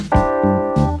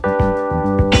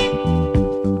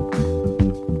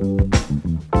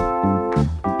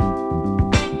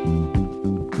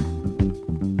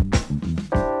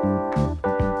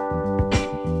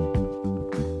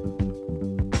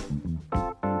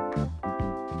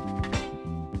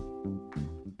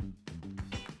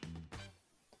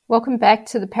Welcome back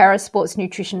to the Para Sports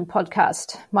Nutrition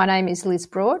Podcast. My name is Liz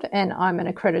Broad and I'm an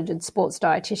accredited sports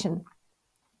dietitian.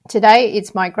 Today,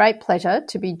 it's my great pleasure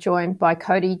to be joined by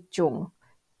Cody Jung.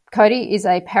 Cody is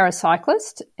a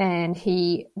paracyclist and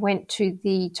he went to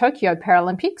the Tokyo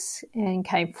Paralympics and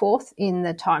came fourth in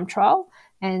the time trial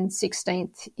and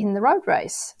 16th in the road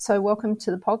race. So welcome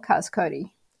to the podcast,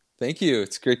 Cody. Thank you.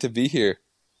 It's great to be here.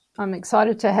 I'm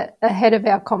excited to ahead of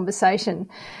our conversation.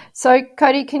 So,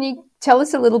 Cody, can you tell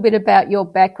us a little bit about your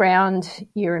background,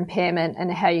 your impairment,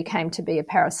 and how you came to be a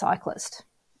paracyclist?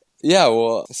 Yeah,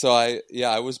 well,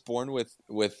 I was born with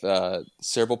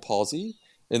cerebral palsy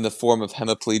in the form of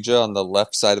hemiplegia on the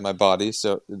left side of my body,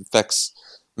 so it affects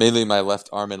mainly my left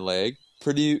arm and leg.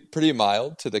 Pretty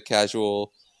mild to the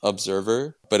casual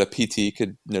observer, but a PT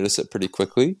could notice it pretty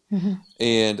quickly. Mm-hmm.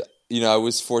 And I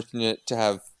was fortunate to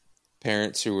have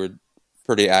parents who were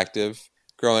pretty active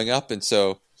growing up, and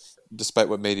so despite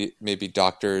what maybe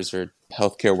doctors or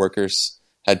healthcare workers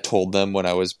had told them when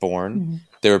I was born, mm-hmm.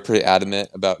 they were pretty adamant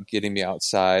about getting me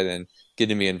outside and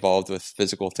getting me involved with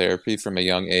physical therapy from a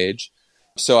young age.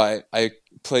 So I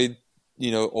played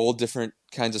all different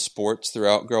kinds of sports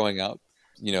throughout growing up,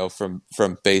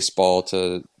 from baseball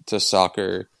to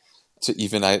soccer to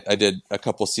even I did a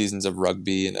couple seasons of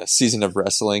rugby and a season of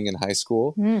wrestling in high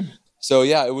school. So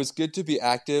yeah, it was good to be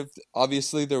active.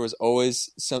 Obviously, there was always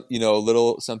some, a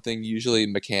little something usually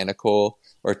mechanical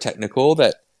or technical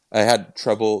that I had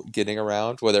trouble getting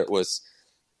around, whether it was,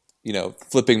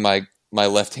 flipping my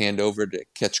left hand over to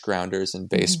catch grounders in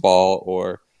baseball mm-hmm.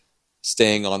 or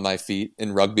staying on my feet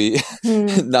in rugby,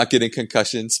 not getting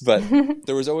concussions. But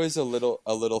there was always a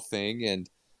little thing. And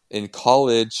in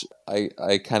college,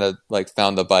 I kind of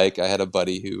found the bike. I had a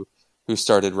buddy who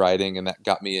started riding, and that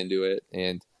got me into it.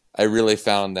 And I really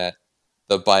found that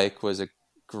the bike was a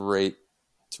great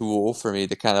tool for me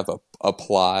to kind of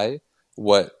apply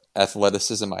what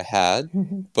athleticism I had,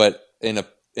 mm-hmm. but in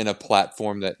a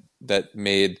platform that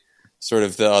made sort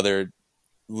of the other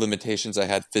limitations I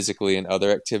had physically and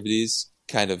other activities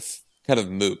kind of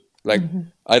moot. Mm-hmm.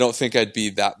 I don't think I'd be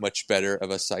that much better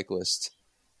of a cyclist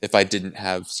if I didn't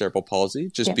have cerebral palsy,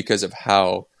 just because of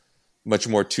how much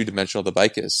more two-dimensional the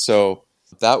bike is. So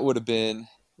that would have been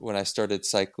when I started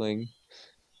cycling.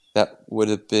 That would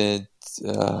have been,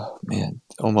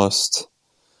 almost,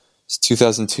 it's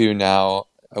 2002 now.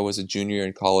 I was a junior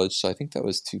in college, so I think that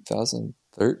was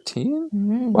 2013.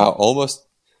 Mm-hmm. Wow,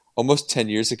 almost 10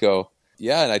 years ago.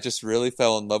 Yeah, and I just really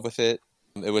fell in love with it.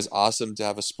 It was awesome to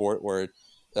have a sport where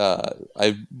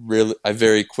I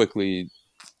very quickly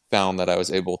found that I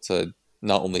was able to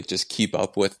not only just keep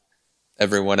up with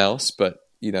everyone else, but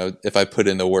if I put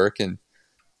in the work and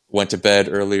went to bed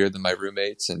earlier than my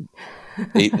roommates and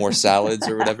ate more salads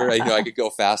or whatever, I could go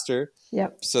faster.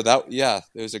 Yep. So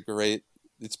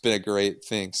it's been a great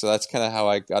thing. So that's kind of how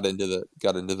I got into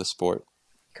the sport.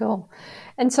 Cool.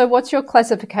 And so what's your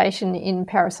classification in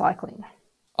paracycling?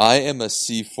 I am a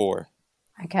C4.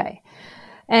 Okay.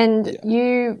 And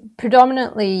you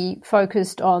predominantly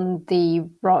focused on the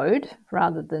road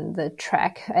rather than the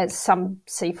track, as some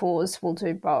C4s will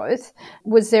do both.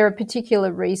 Was there a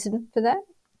particular reason for that?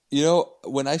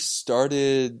 When I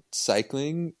started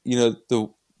cycling, the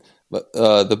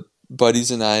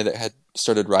buddies and I that had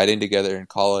started riding together in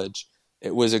college,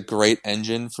 it was a great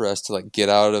engine for us to get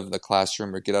out of the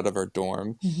classroom or get out of our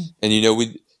dorm. Mm-hmm.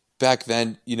 And, back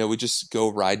then, we'd just go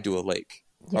ride to a lake,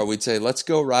 or we'd say, let's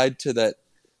go ride to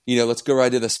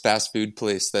this fast food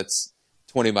place that's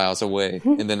 20 miles away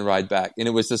and then ride back. And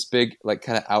it was this big,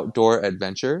 kind of outdoor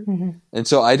adventure. Mm-hmm. And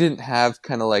so I didn't have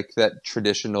kind of that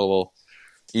traditional,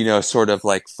 sort of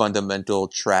fundamental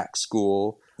track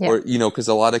school or, because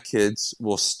a lot of kids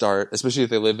will start, especially if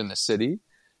they live in the city,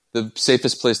 the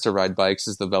safest place to ride bikes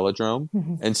is the velodrome.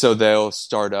 Mm-hmm. And so they'll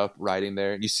start up riding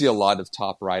there. You see a lot of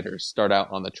top riders start out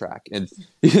on the track. And,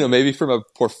 maybe from a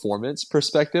performance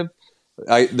perspective,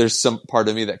 there's some part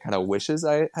of me that kind of wishes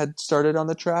I had started on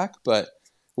the track, but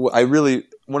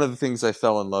one of the things I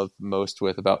fell in love most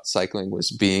with about cycling was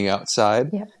being outside.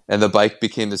 Yeah. And the bike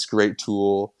became this great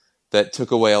tool that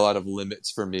took away a lot of limits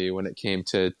for me when it came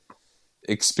to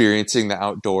experiencing the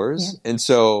outdoors. Yeah. And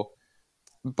so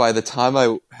by the time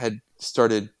I had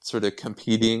started sort of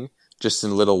competing just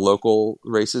in little local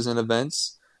races and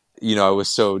events, I was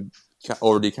so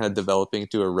already kind of developing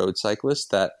into a road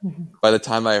cyclist that mm-hmm. by the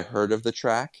time I heard of the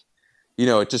track,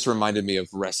 it just reminded me of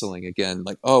wrestling again.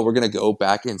 We're going to go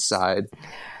back inside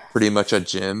pretty much a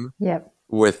gym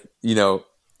with,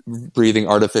 breathing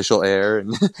artificial air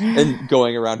and, and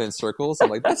going around in circles.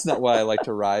 I'm that's not why I like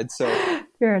to ride. So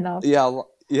fair enough.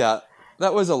 Yeah.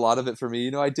 That was a lot of it for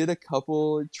me. I did a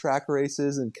couple track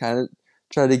races and kind of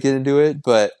tried to get into it,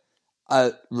 but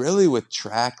Really with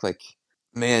track, like,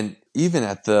 man, even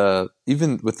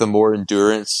with the more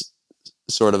endurance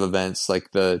sort of events,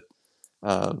 like the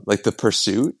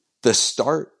pursuit, the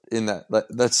start in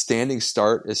that standing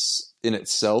start is in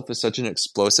itself is such an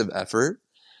explosive effort.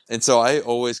 And so I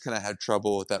always kind of had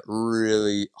trouble with that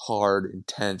really hard,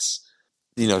 intense,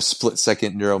 split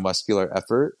second neuromuscular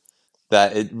effort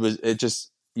that it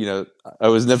just, I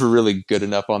was never really good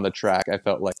enough on the track, I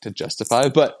felt like, to justify.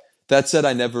 But that said,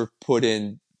 I never put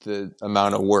in the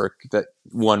amount of work that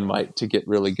one might to get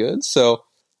really good. So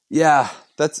yeah,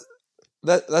 that's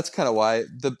kind of why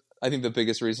I think the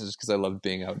biggest reason is because I love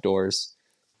being outdoors.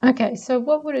 Okay, so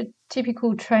what would a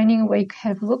typical training week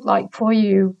have looked like for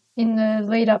you in the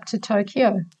lead up to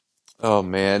Tokyo? Oh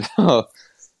man,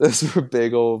 those were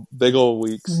big old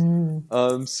weeks.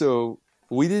 So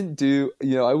we didn't do.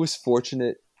 I was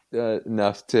fortunate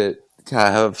enough to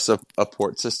kind of have a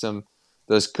port system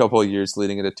those couple of years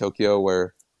leading into Tokyo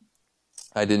where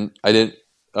I didn't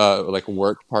like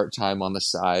work part time on the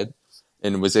side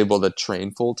and was able to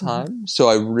train full time. So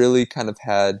I really kind of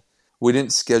we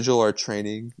didn't schedule our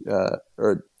training,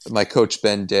 or my coach,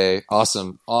 Ben Day,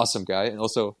 awesome guy, and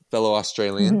also fellow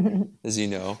Australian, as you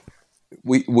know.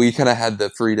 We kind of had the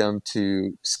freedom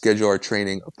to schedule our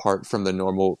training apart from the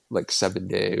normal, like,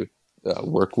 7-day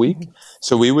work week.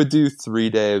 So we would do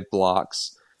 3-day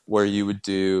blocks where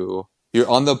you're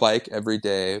on the bike every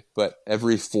day, but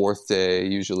every fourth day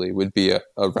usually would be a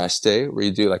rest day where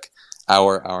you do like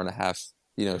hour and a half,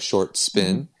 short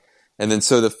spin. And then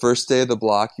so the first day of the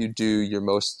block, you do your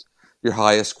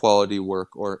highest quality work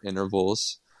or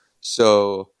intervals.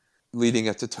 So leading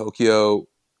up to Tokyo,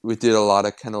 we did a lot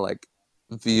of kind of like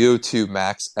VO2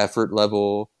 max effort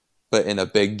level, but in a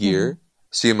big gear.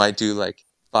 So you might do like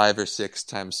 5 or 6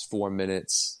 times 4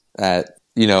 minutes at,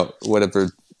 whatever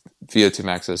VO2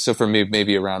 max is. So for me,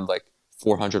 maybe around like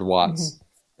 400 watts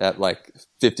at like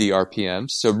 50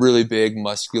 RPMs. So really big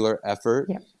muscular effort.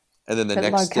 Yep. And then the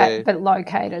next day. But low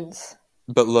cadence.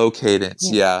 But low cadence,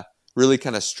 yeah. Really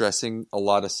kind of stressing a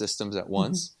lot of systems at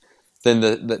once. Then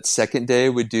that second day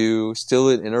we do still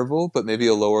an interval, but maybe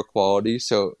a lower quality.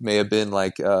 So it may have been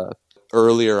like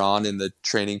earlier on in the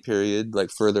training period, like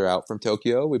further out from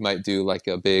Tokyo, we might do like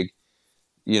a big,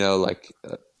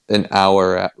 an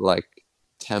hour at like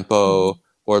tempo,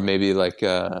 or maybe like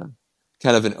kind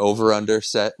of an over-under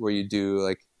set where you do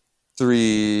like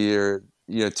 3 or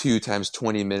 2 times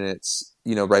 20 minutes,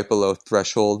 right below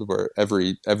threshold, where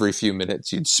every few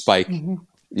minutes you'd spike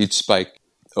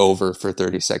over for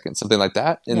 30 seconds, something like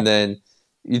that. And then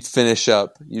you'd finish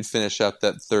up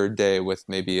that third day with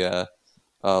maybe a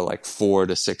like 4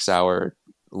 to 6 hour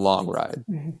long ride.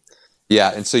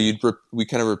 Yeah. And so we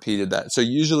kind of repeated that. So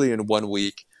usually in 1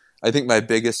 week, I think my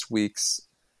biggest weeks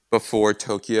before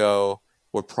Tokyo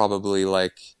were probably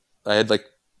like, I had like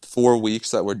 4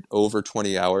 weeks that were over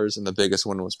 20 hours, and the biggest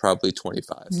one was probably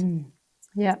 25.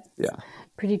 Yeah. Yeah.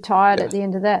 Pretty tired at the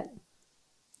end of that.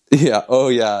 Yeah. Oh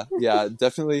yeah. Yeah,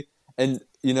 definitely. And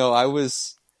I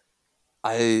was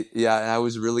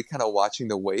really kind of watching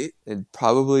the weight, and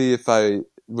probably if I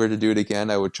were to do it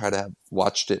again, I would try to have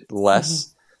watched it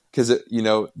less, because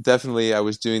definitely I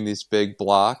was doing these big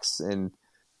blocks, and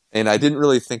I didn't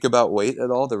really think about weight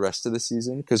at all the rest of the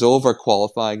season, because all of our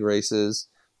qualifying races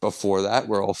before that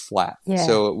were all flat.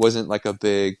 So it wasn't like a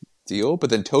big deal. But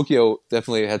then Tokyo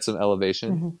definitely had some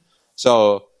elevation.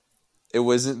 So it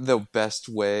wasn't the best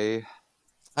way.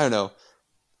 I don't know.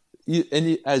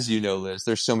 As you know, Liz,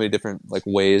 there's so many different like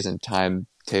ways and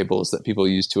timetables that people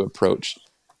use to approach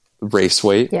race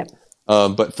weight. Yep.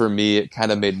 But for me, it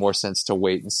kind of made more sense to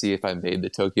wait and see if I made the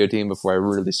Tokyo team before I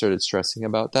really started stressing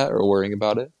about that or worrying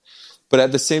about it. But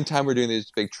at the same time, we're doing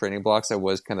these big training blocks, I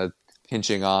was kind of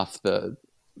pinching off the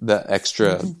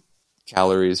extra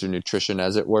calories or nutrition,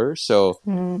 as it were. So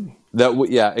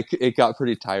it got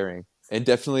pretty tiring. And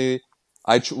definitely,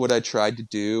 what I tried to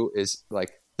do is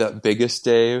like the biggest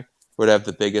day would have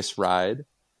the biggest ride.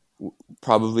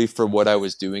 Probably for what I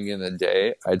was doing in the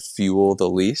day, I'd fuel the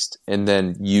least, and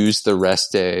then use the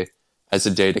rest day as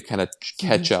a day to kind of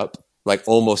catch up, like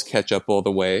almost catch up all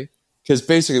the way. Because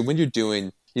basically, when you're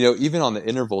doing, even on the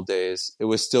interval days, it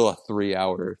was still a 3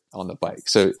 hour on the bike.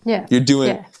 So you're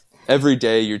doing every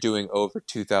day, you're doing over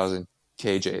 2,000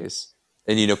 kJs,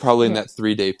 and probably in that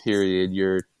 3-day period,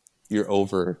 you're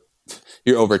over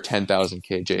 10,000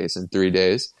 kJs in 3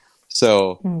 days.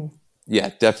 So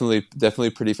yeah, definitely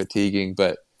pretty fatiguing.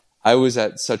 But I was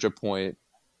at such a point,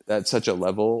 at such a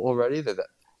level already that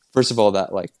first of all,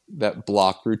 that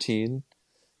block routine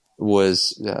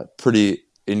was pretty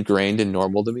ingrained and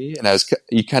normal to me. And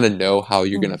you kind of know how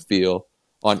you're going to feel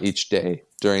on each day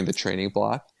during the training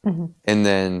block. And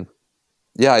then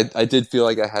yeah, I did feel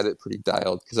like I had it pretty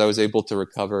dialed because I was able to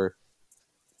recover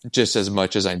just as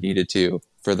much as I needed to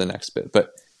for the next bit.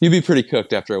 But you'd be pretty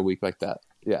cooked after a week like that.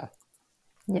 Yeah.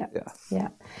 Yeah. Yeah. Yeah.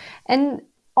 And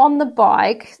on the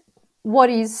bike, what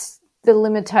is the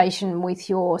limitation with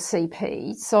your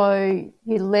CP? So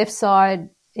your left side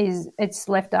it's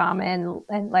left arm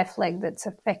and left leg that's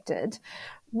affected.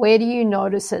 Where do you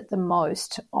notice it the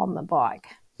most on the bike?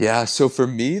 Yeah. So for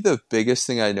me, the biggest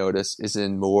thing I notice is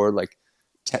in more like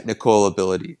technical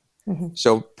ability. Mm-hmm.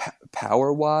 So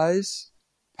power wise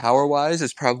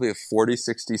is probably a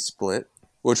 40-60 split,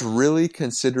 which really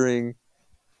considering,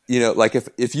 like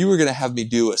if you were going to have me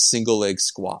do a single leg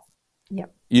squat,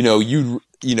 Yep.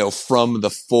 From the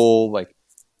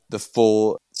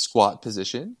full squat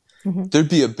position, Mm-hmm. there'd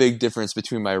be a big difference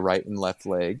between my right and left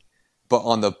leg. But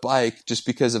on the bike, just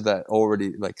because of that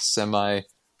already like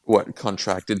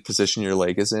contracted position your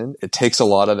leg is in, it takes a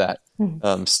lot of that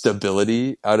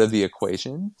stability out of the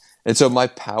equation. And so my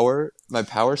power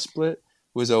split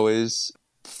was always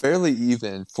fairly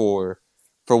even for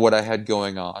what I had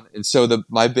going on. And so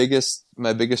my biggest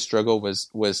struggle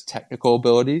was technical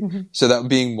ability. Mm-hmm. So that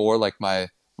being more like my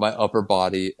upper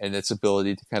body and its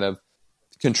ability to kind of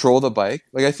control the bike.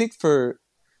 Like I think for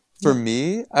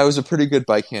me, I was a pretty good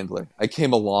bike handler. I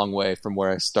came a long way from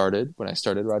where I started when I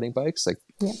started riding bikes. Like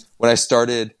when I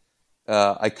started,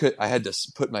 I had to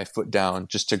put my foot down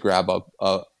just to grab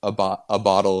a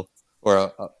bottle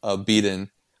or a Biden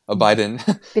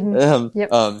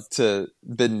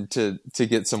to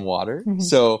get some water. Mm-hmm.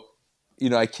 So,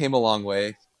 I came a long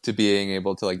way to being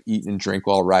able to like eat and drink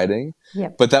while riding.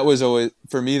 Yep. But that was always,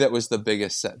 for me, that was the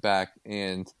biggest setback.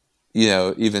 And,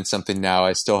 even something now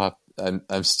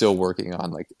I'm still working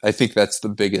on. Like, I think that's the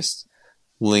biggest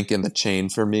link in the chain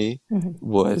for me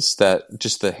was that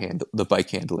just the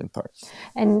bike handling part.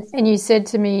 And you said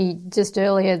to me just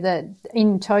earlier that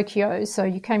in Tokyo, so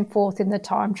you came fourth in the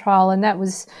time trial, and that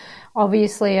was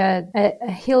obviously a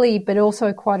hilly but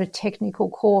also quite a technical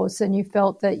course, and you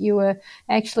felt that you were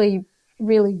actually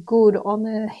really good on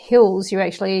the hills.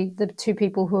 The two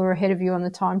people who were ahead of you on the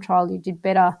time trial, you did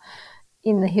better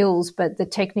in the hills, but the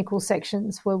technical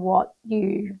sections were what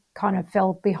you kind of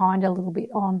fell behind a little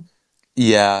bit on.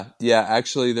 Yeah.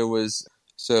 Actually, there was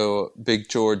Big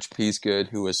George Peasgood,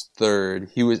 who was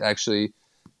third. He was actually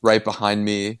right behind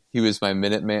me. He was my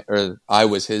minute man, or I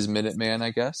was his minute man, I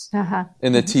guess,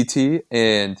 in the TT.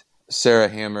 And Sarah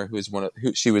Hammer,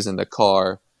 she was in the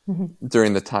car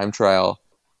during the time trial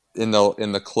in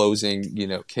the closing,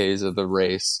 Ks of the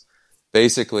race,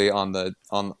 basically on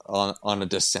a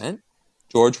descent.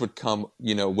 George would come,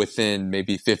 within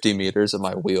maybe 50 meters of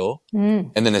my wheel.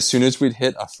 And then as soon as we'd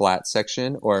hit a flat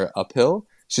section or uphill,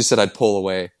 she said I'd pull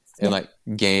away and like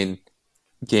gain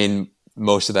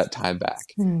most of that time back.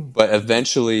 But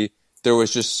eventually there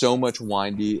was just so much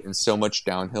windy and so much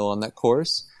downhill on that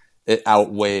course. It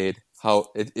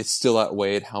still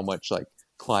outweighed how much like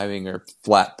climbing or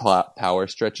flat power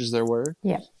stretches there were.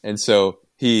 Yeah. And so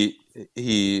he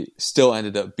still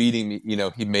ended up beating me.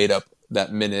 He made up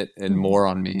that minute and more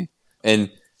on me. And,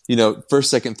 first,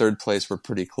 second, third place were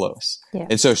pretty close. Yeah.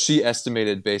 And so she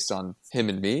estimated based on him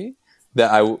and me that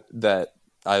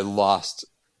I lost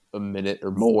a minute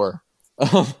or more,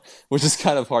 which is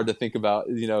kind of hard to think about,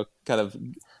 kind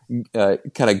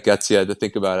of guts you to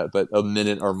think about it, but a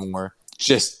minute or more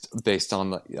just based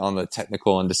on the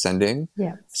technical and descending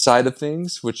side of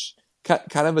things, which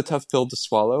kind of a tough pill to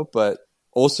swallow, but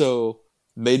also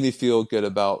made me feel good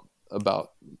about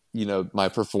my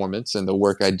performance and the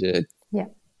work I did. Yeah.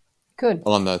 Good.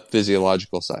 On the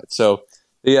physiological side. So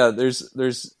yeah, there's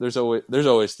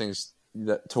always things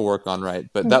to work on, right?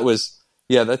 But that's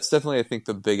definitely, I think,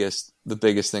 the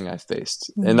biggest thing I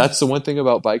faced. And that's the one thing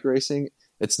about bike racing.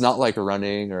 It's not like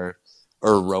running or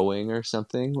rowing or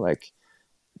something. Like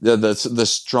the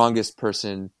strongest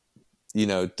person,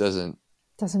 doesn't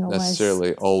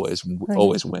necessarily always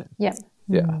win. Yeah.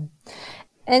 Yeah.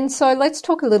 And so let's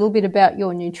talk a little bit about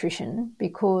your nutrition,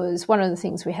 because one of the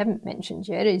things we haven't mentioned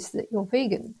yet is that you're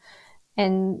vegan.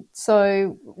 And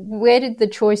so where did the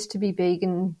choice to be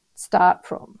vegan start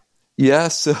from? Yeah,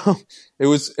 so it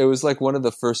was like one of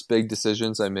the first big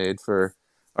decisions I made for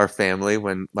our family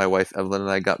when my wife Evelyn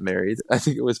and I got married. I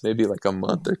think it was maybe like a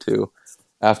month or two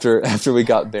after we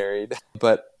got married.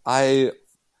 But I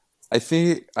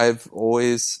think I've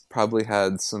always probably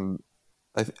had some,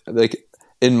 like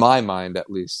in my mind at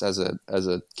least, as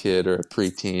a kid or a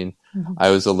preteen,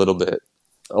 I was a little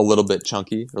bit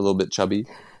chunky or a little bit chubby,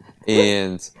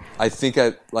 and I think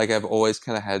I've always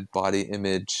kind of had body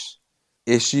image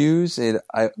issues, and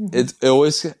it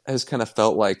always has kind of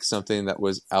felt like something that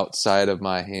was outside of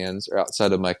my hands or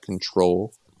outside of my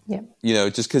control. Yeah.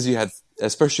 Just because you had,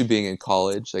 especially being in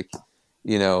college, like,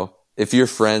 if your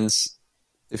friends,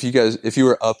 if you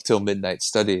were up till midnight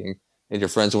studying and your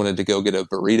friends wanted to go get a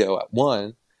burrito at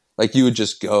 1, like, you would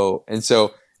just go. And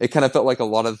so it kind of felt like a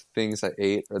lot of the things I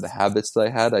ate or the habits that I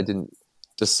had, I didn't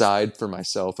decide for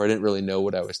myself, or I didn't really know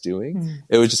what I was doing.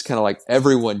 It was just kind of like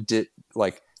everyone did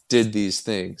these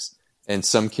things, and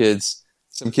some kids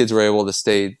were able to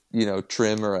stay,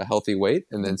 trim or a healthy weight,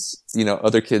 and then,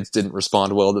 other kids didn't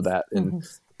respond well to that, and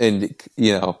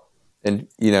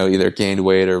either gained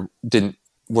weight or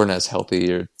weren't as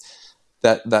healthy, or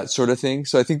that sort of thing.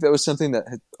 So I think that was something that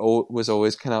was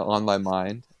always kind of on my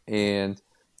mind. And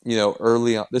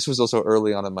early on, this was also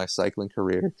early on in my cycling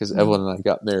career, because Evelyn and I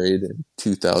got married in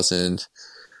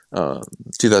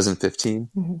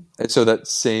 2015. And so that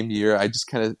same year, I just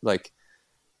kind of like,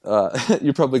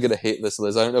 you're probably going to hate this,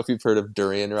 Liz. I don't know if you've heard of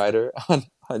Durian Rider.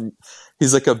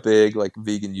 He's like a big, like,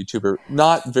 vegan YouTuber.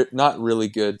 Not really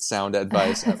good sound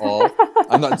advice at all.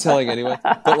 I'm not telling anyone,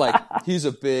 but like, he's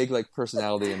a big, like,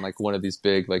 personality and like one of these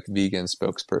big, like, vegan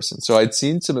spokespersons. So I'd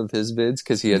seen some of his vids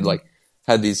because he had like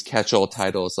had these catch-all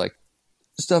titles, like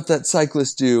stuff that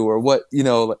cyclists do, or what,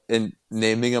 and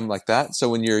naming them like that. So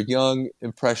when you're a young,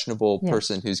 impressionable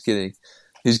person who's getting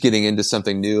into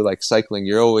something new like cycling,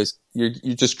 you're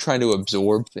just trying to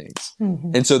absorb things.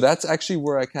 And so that's actually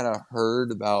where I kind of heard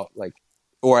about, like,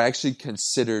 or I actually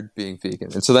considered being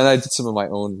vegan. And so then I did some of my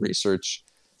own research,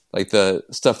 like the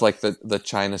stuff like the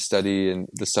China study and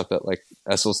the stuff that like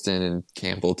Esselstyn and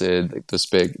Campbell did, like those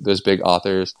big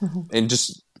authors, and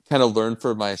just kind of learned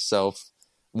for myself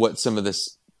what some of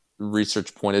this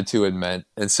research pointed to and meant.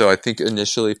 And so I think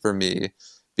initially for me,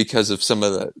 because of some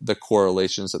of the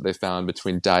correlations that they found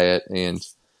between diet and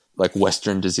like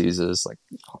Western diseases, like,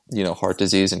 heart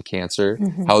disease and cancer,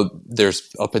 how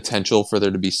there's a potential for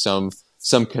there to be some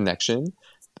connection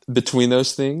between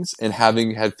those things, and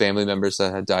having had family members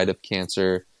that had died of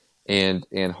cancer and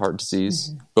heart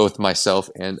disease, both myself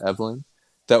and Evelyn,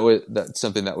 that's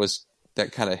something that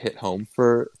kind of hit home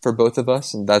for both of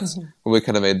us. And that's when we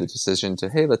kind of made the decision to,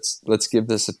 hey, let's give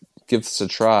this a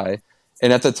try.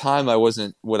 And at the time, I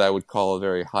wasn't what I would call a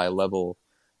very high level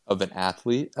of an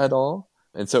athlete at all.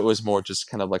 And so it was more just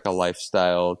kind of like a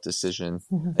lifestyle decision.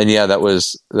 And yeah, that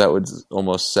was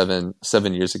almost seven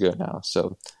years ago now.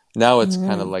 So now it's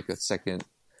kind of like a second,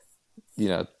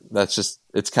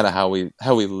 it's kind of how we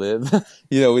live.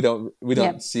 We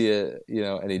don't see it,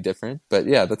 any different. But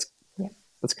yeah, that's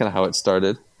kind of how it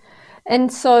started.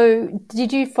 And so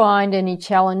did you find any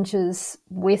challenges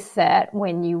with that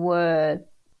when you were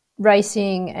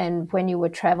racing and when you were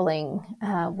traveling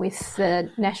with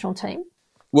the national team?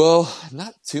 Well,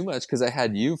 not too much, because I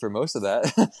had you for most of that.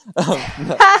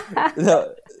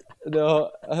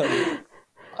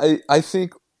 I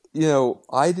think,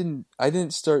 I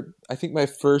didn't start, I think my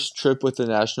first trip with the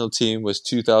national team was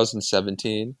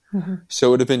 2017. So it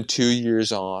would have been 2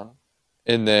 years on.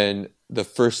 And then the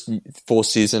first full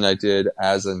season I did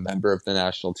as a member of the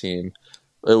national team,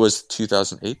 it was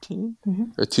 2018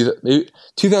 or maybe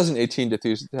 2018 to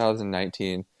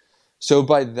 2019. So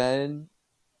by then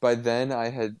I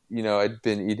had, I'd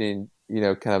been eating,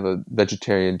 kind of a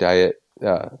vegetarian diet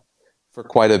for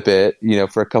quite a bit,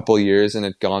 for a couple of years, and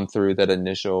had gone through that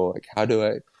initial, like, how do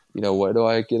I, what do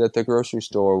I get at the grocery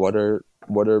store? What are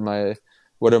my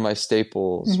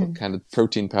staples? What kind of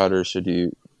protein powder should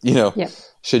you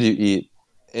eat?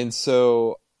 And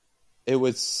so it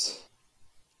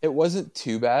wasn't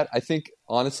too bad. I think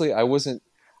honestly, I wasn't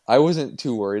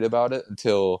too worried about it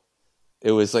until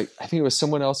it was like, I think it was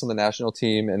someone else on the national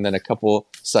team, and then a couple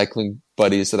cycling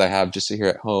buddies that I have just here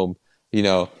at home. They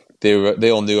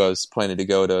all knew I was planning to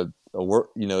go to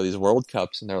these World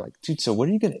Cups, and they're like, dude, so what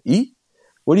are you gonna eat?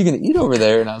 What are you gonna eat over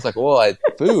there? And I was like, well,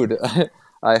 food.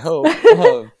 I hope.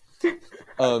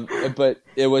 But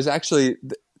it was actually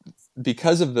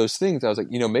because of those things, I was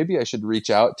like, maybe I should reach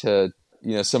out to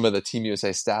some of the Team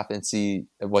USA staff and see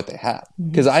what they have,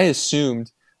 because I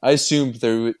assumed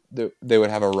they would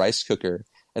have a rice cooker.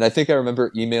 And I think I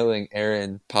remember emailing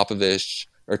Erin Popovich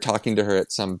or talking to her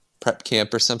at some prep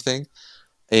camp or something.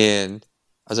 And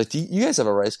I was like, you guys have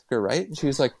a rice cooker, right? And she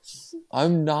was like,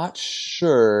 I'm not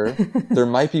sure. There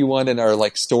might be one in our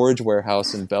like storage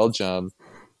warehouse in Belgium.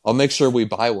 I'll make sure we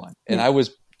buy one. And that was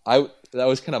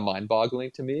kind of mind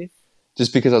boggling to me,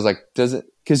 just because I was like,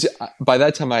 because by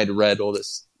that time I had read all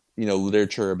this,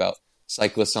 literature about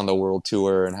cyclists on the world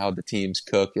tour and how the teams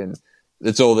cook, and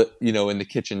it's all that, in the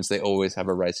kitchens, they always have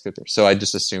a rice cooker. So I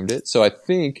just assumed it. So I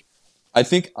think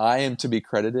I am to be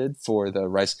credited for the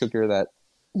rice cooker that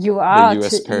You the are.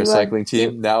 U.S. paracycling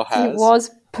team now It has.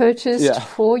 was purchased Yeah.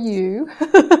 for you.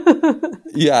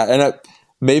 Yeah, and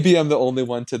maybe I'm the only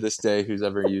one to this day who's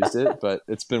ever used it, but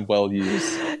it's been well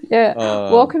used. Yeah.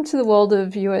 Um, Welcome to the world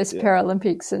of US yeah.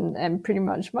 Paralympics and pretty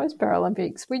much most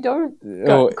Paralympics. We don't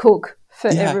go Oh, cook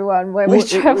for yeah. everyone where Well, we're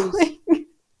traveling.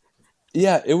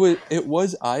 it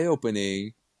was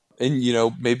eye-opening,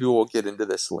 and maybe we'll get into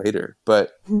this later,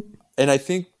 but and I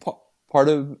think part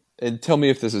of, and tell me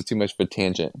if this is too much of a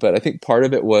tangent, but I think part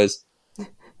of it was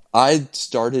I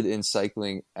started in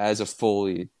cycling as a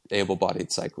fully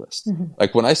able-bodied cyclist.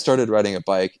 Like when I started riding a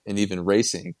bike and even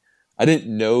racing, I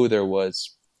didn't know there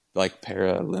was like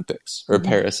Paralympics or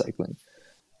paracycling.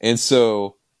 And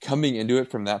so coming into it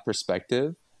from that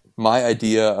perspective, my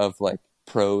idea of like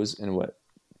pros and what,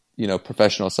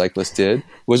 professional cyclists did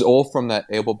was all from that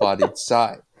able-bodied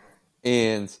side.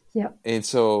 And, Yeah. and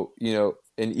so,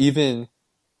 and even,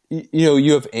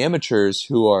 you have amateurs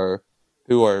who are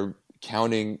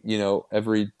counting,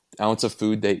 every ounce of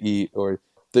food they eat, or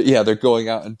they're going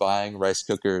out and buying rice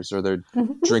cookers, or they're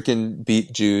drinking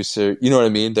beet juice, or you know what I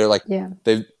mean? They're like, Yeah.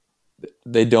 they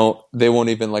won't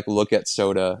even like look at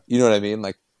soda. You know what I mean?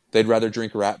 Like they'd rather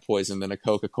drink rat poison than a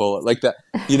Coca-Cola, like that,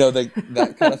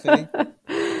 that kind of thing.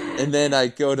 And then I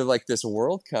go to like this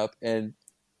World Cup, and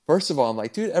first of all, I'm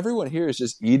like, dude, everyone here is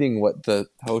just eating what the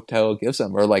hotel gives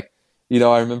them. Or like,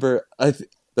 I remember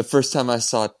the first time I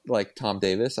saw like Tom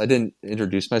Davis, I didn't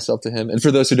introduce myself to him. And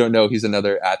for those who don't know, he's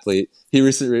another athlete. He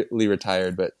recently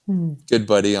retired, but good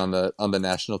buddy on the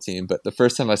national team. But the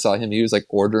first time I saw him, he was like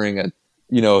ordering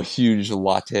a huge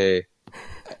latte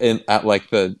at like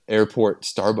the airport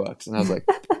Starbucks. And I was like,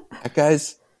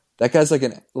 that guy's like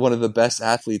one of the best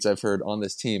athletes I've heard on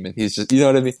this team. And he's just, you know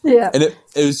what I mean? Yeah. And it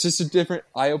was just a different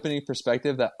eye-opening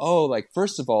perspective that, like,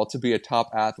 first of all, to be a top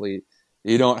athlete,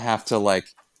 you don't have to like,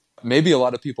 maybe a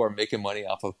lot of people are making money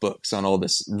off of books on all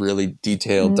this really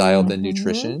detailed, dialed in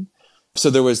nutrition. So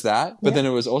there was that. But then it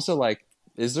was also like,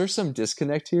 is there some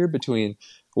disconnect here between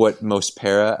what most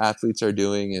para athletes are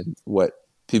doing and what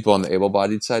people on the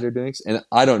able-bodied side are doing? And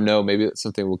I don't know, maybe that's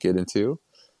something we'll get into.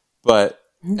 But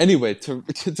anyway,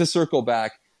 to circle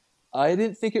back, I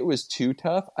didn't think it was too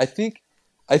tough. I think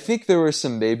there were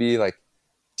some maybe like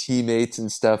teammates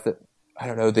and stuff that, I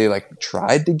don't know, they like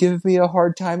tried to give me a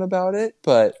hard time about it,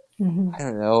 but I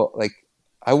don't know, like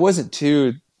I wasn't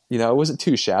too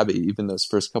shabby even those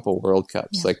first couple World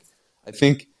Cups. Yeah. Like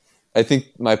I think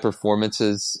my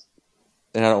performances,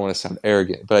 and I don't want to sound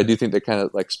arrogant, but I do think they kind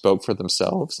of like spoke for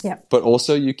themselves. Yeah. But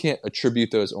also you can't attribute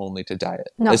those only to diet,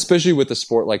 No. especially with a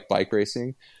sport like bike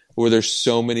racing, where there's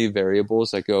so many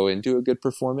variables that go into a good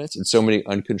performance and so many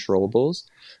uncontrollables.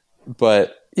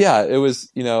 But yeah, it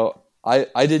was, I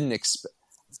didn't expect,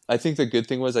 I think the good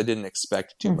thing was I didn't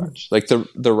expect too much. Like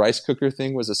the rice cooker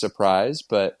thing was a surprise,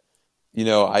 but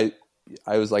I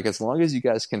was like, as long as you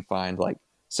guys can find like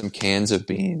some cans of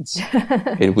beans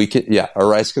and we can, a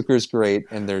rice cooker is great.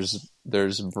 And there's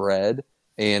bread,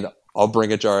 and I'll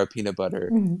bring a jar of peanut butter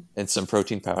and some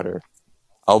protein powder.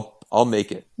 I'll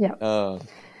make it. Yeah.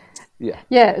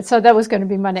 Yeah. So that was going to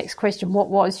be my next question. What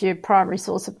was your primary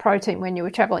source of protein when you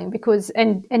were traveling? Because,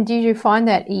 and did you find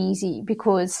that easy?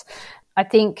 Because I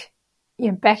think,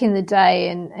 back in the day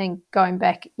and going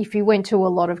back, if you went to a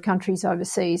lot of countries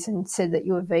overseas and said that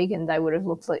you were vegan, they would have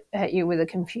looked at you with a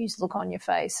confused look on your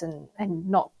face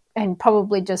and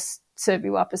probably just serve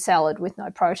you up a salad with no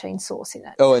protein source in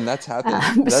it. Oh, and that's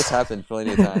happened. That's happened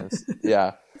plenty of times.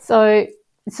 Yeah. So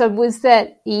was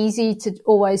that easy to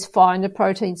always find a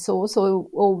protein source, or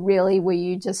really were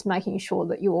you just making sure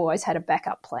that you always had a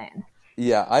backup plan?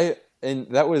 Yeah, and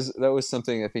that was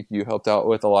something I think you helped out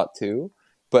with a lot too.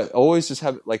 But always just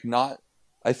have like not,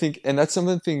 I think, and that's one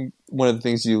of the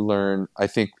things you learn, I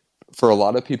think, for a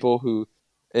lot of people who,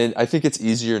 and I think it's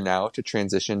easier now to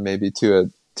transition maybe to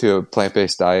a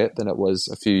plant-based diet than it was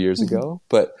a few years ago.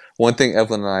 But one thing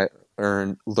Evelyn and I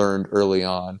learned early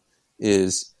on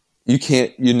is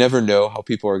you never know how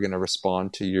people are going to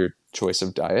respond to your choice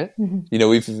of diet.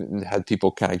 We've had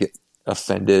people kind of get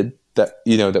offended that,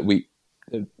 that we,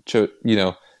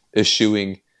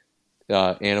 eschewing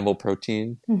animal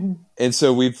protein. And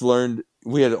so we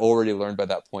had already learned by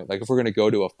that point, like if we're going to go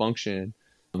to a function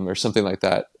or something like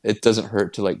that, it doesn't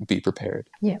hurt to like be prepared.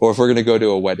 Yeah. Or if we're going to go to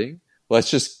a wedding, let's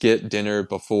just get dinner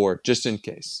before, just in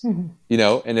case, and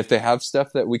if they have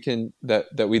stuff that we can,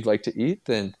 that we'd like to eat,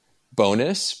 then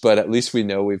bonus, but at least we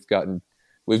know we've gotten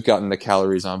the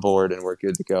calories on board and we're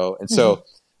good to go. And so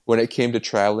when it came to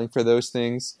traveling for those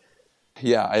things,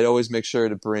 I'd always make sure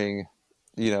to bring,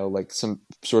 like some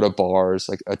sort of bars,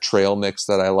 like a trail mix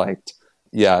that I liked,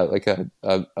 like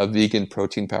a vegan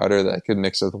protein powder that I could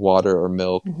mix with water or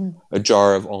milk, a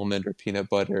jar of almond or peanut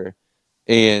butter,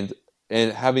 and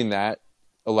having that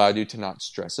allowed you to not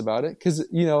stress about it. Because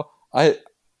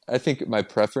I think my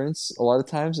preference a lot of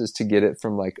times is to get it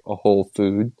from like a whole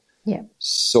food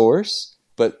source.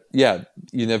 But yeah,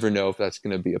 you never know if that's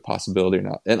going to be a possibility or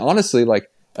not. And honestly, like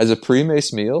as a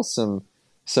pre-maced meal, some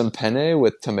penne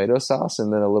with tomato sauce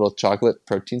and then a little chocolate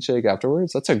protein shake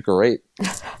afterwards, that's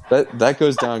that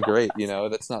goes down great.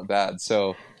 That's not bad.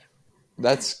 So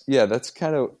that's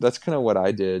kind of what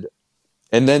I did.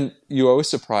 And then you're always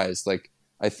surprised. Like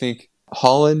I think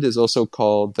Holland is also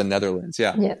called the Netherlands.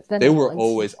 Yeah. They were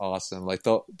always awesome. Like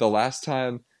the last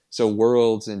time, so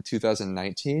Worlds in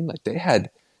 2019, like they had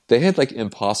like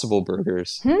Impossible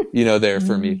burgers, there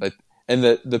for me. Like, and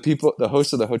the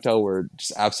hosts of the hotel were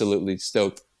just absolutely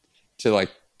stoked to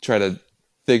like try to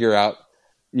figure out,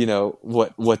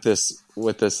 what this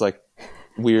like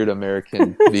weird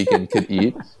American vegan could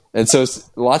eat. And so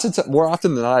more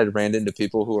often than not, I ran into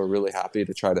people who were really happy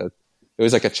to try to. It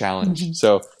was like a challenge.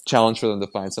 So challenge for them to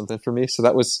find something for me. So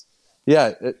that was,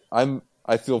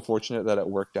 I feel fortunate that it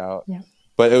worked out. Yeah.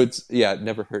 But it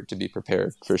never hurt to be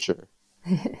prepared for sure.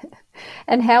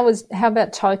 And how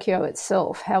about Tokyo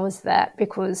itself? How was that?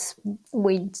 Because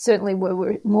we certainly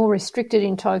were more restricted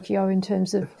in Tokyo in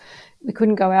terms of we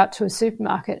couldn't go out to a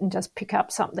supermarket and just pick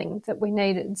up something that we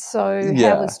needed. So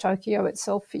how was Tokyo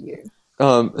itself for you?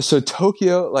 So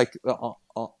Tokyo, like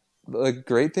the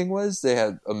great thing was they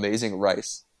had amazing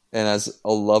rice. And as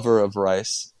a lover of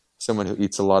rice, someone who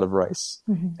eats a lot of rice,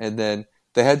 and then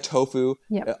they had tofu.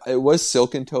 Yep. It was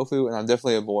silken tofu, and I'm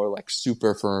definitely a more like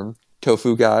super firm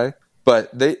tofu guy.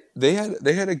 But they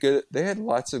had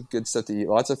lots of good stuff to eat,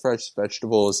 lots of fresh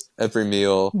vegetables every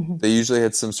meal. They usually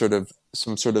had some sort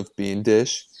of bean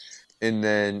dish. And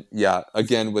then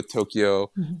again with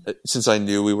Tokyo, since I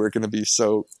knew we were going to be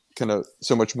so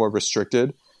much more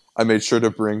restricted, I made sure to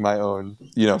bring my own,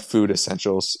 food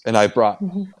essentials. And I brought,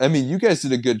 I mean, you guys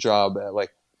did a good job at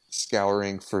like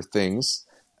scouring for things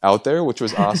out there, which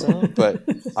was awesome. But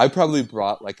I probably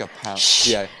brought like a pound.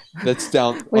 Yeah, that's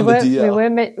down on the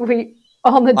DL.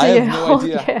 On the DL. I have no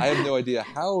idea. Yeah. I have no idea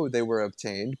how they were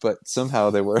obtained, but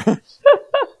somehow they were.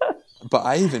 But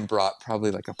I even brought probably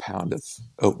like a pound of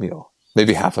oatmeal,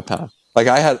 maybe half a pound. Like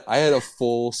I had a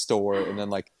full store, and then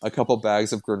like a couple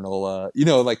bags of granola.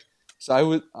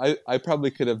 So I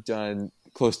probably could have done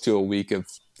close to a week of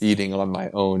eating on my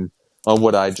own on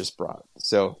what I just brought.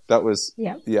 So that was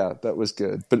that was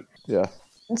good. But yeah.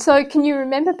 So can you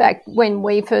remember back when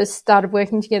we first started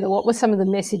working together, what were some of the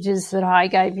messages that I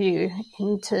gave you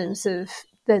in terms of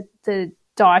the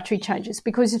dietary changes?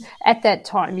 Because at that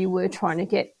time you were trying to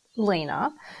get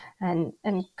leaner. And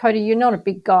Cody, you're not a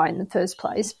big guy in the first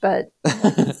place, but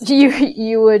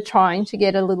you were trying to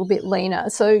get a little bit leaner.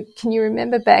 So can you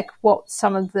remember back what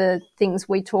some of the things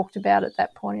we talked about at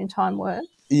that point in time were?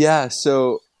 Yeah,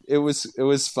 so it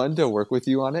was fun to work with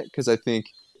you on it because I think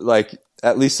like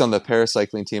at least on the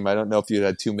paracycling team, I don't know if you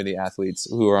had too many athletes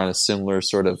who are on a similar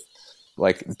sort of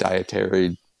like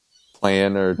dietary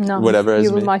plan or whatever.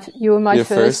 You were my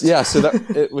first. Yeah, so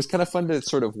it was kind of fun to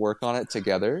sort of work on it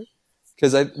together.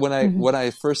 Because when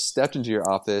I first stepped into your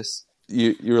office,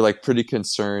 you were like pretty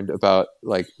concerned about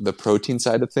like the protein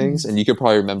side of things, and you could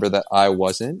probably remember that I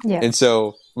wasn't. Yeah. And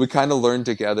so we kind of learned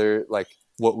together like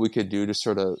what we could do to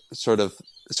sort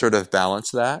of balance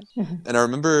that. And I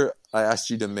remember I asked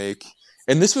you to make,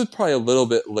 and this was probably a little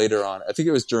bit later on. I think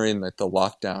it was during like the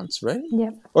lockdowns, right?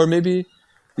 Yeah. Or maybe,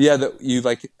 that you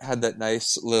like had that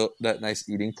nice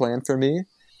eating plan for me.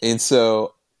 And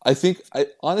so I think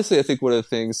one of the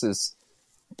things is,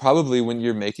 probably when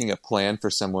you're making a plan for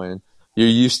someone, you're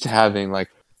used to having like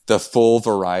the full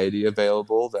variety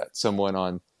available that someone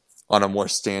on a more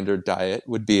standard diet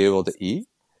would be able to eat.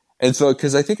 And so,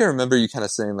 because I think I remember you kind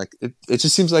of saying like, it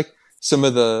just seems like some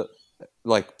of the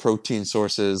like protein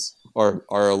sources are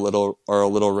a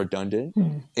little redundant.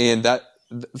 And that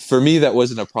for me, that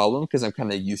wasn't a problem because I'm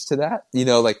kind of used to that.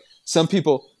 Like some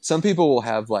people will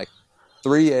have like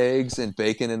 3 eggs and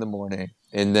bacon in the morning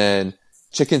and then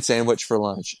chicken sandwich for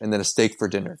lunch and then a steak for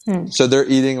dinner. So they're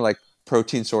eating like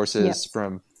protein sources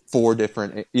from 3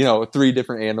 different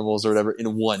animals or whatever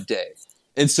in one day.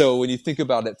 And so when you think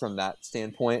about it from that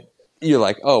standpoint, you're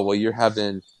like, oh, well, you're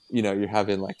having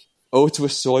like oats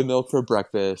with soy milk for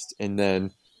breakfast and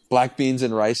then black beans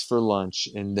and rice for lunch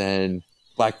and then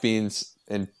black beans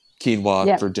and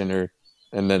quinoa for dinner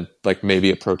and then like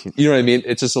maybe a protein. You know what I mean?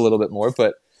 It's just a little bit more.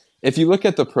 But if you look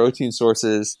at the protein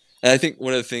sources, and I think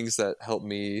one of the things that helped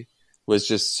me was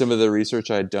just some of the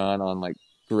research I'd done on like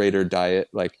greater diet,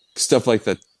 like stuff like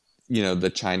the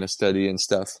the China study and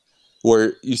stuff,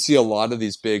 where you see a lot of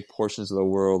these big portions of the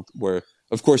world where,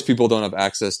 of course, people don't have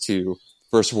access to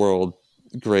first world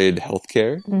grade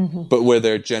healthcare, but where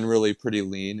they're generally pretty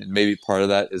lean. And maybe part of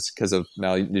that is because of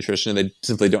malnutrition. They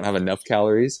simply don't have enough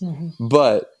calories.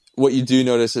 But what you do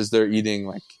notice is they're eating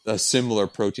like a similar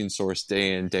protein source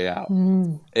day in, day out.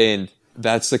 And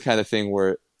that's the kind of thing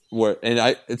where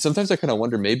sometimes I kind of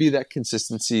wonder, maybe that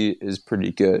consistency is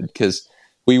pretty good, because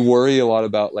we worry a lot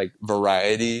about like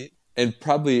variety, and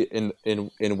probably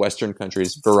in Western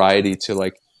countries, variety to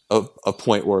like a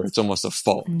point where it's almost a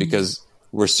fault, because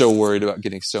we're so worried about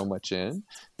getting so much in.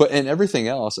 But in everything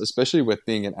else, especially with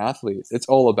being an athlete, it's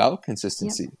all about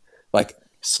consistency. Like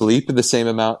sleep the same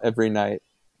amount every night,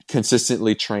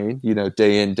 consistently train,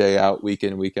 day in, day out, week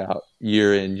in, week out,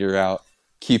 year in, year out,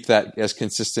 keep that as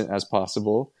consistent as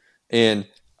possible. And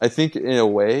I think in a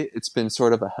way it's been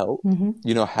sort of a help,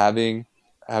 having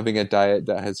a diet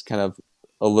that has kind of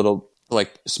a little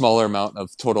like smaller amount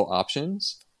of total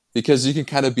options, because you can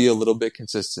kind of be a little bit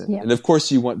consistent. And of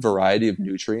course you want variety of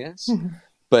nutrients,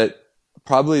 but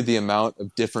probably the amount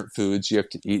of different foods you have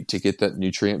to eat to get that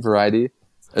nutrient variety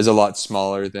is a lot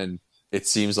smaller than it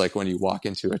seems like when you walk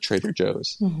into a Trader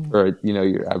Joe's or,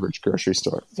 your average grocery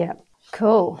store. Yeah.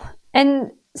 Cool.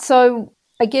 And so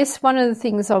I guess one of the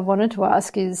things I wanted to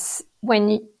ask is when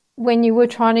you were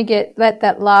trying to get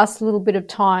that last little bit of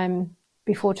time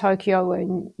before Tokyo,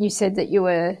 and you said that you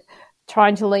were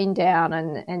trying to lean down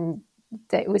and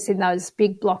that it was in those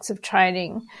big blocks of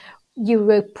training, you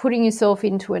were putting yourself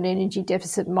into an energy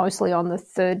deficit mostly on the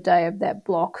third day of that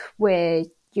block, where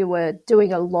you were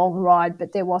doing a long ride,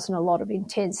 but there wasn't a lot of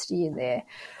intensity in there.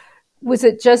 Was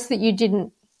it just that you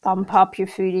didn't bump up your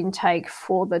food intake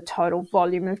for the total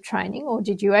volume of training, or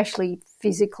did you actually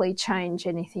physically change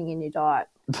anything in your diet?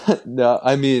 No,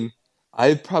 I mean,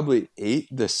 I probably ate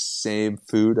the same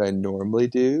food I normally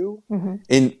do.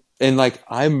 And like,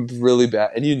 I'm really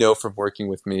bad, and from working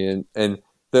with me, and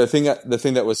the thing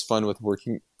that was fun with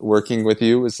working with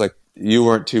you was like, you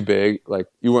weren't too big, like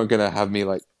you weren't gonna have me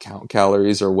like count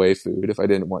calories or weigh food if I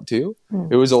didn't want to.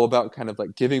 It was all about kind of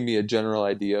like giving me a general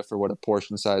idea for what a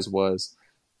portion size was,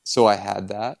 so I had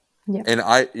that. And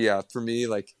for me,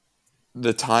 like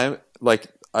the time, like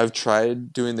I've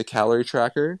tried doing the calorie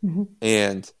tracker,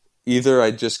 and either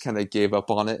I just kind of gave up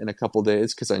on it in a couple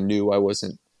days because I knew I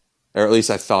wasn't, or at least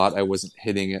I thought I wasn't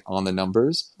hitting it on the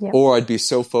numbers, or I'd be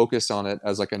so focused on it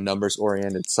as like a numbers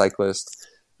oriented cyclist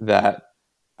that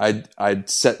I'd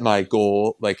set my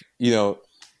goal, like,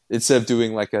 instead of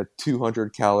doing like a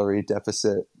 200 calorie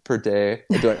deficit per day,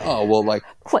 I'd be like, oh, well, like,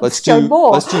 let's do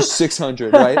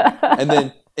 600. Right. And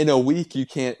then in a week you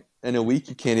can't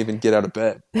even get out of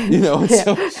bed,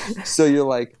 so you're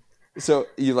like, so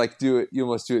you like do it, you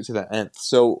almost do it to the nth.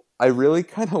 So I really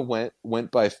kind of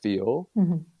went by feel.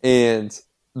 And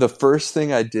the first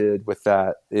thing I did with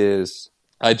that is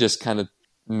I just kind of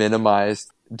minimized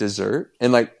dessert.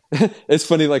 And like, it's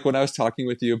funny, like when I was talking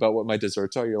with you about what my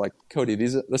desserts are, you're like, Cody,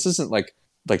 this isn't like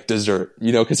dessert,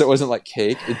 because it wasn't like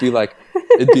cake. It'd be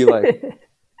like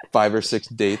 5 or 6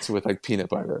 dates with like peanut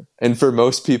butter. And for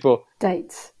most people,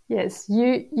 dates. Yes,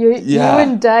 you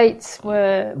and dates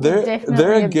were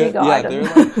definitely a big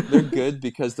item. They're good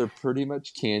because they're pretty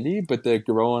much candy, but they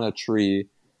grow on a tree,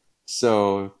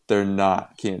 so they're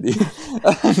not candy.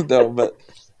 No, but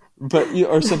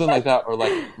or something like that, or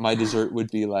like my dessert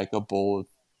would be like a bowl of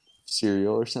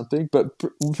cereal or something. But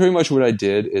pretty much what I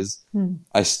did is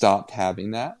I stopped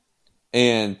having that,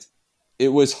 and it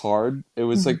was hard. It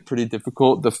was like pretty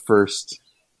difficult the first.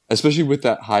 Especially with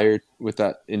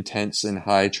that intense and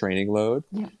high training load,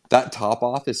 that top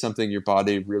off is something your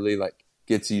body really like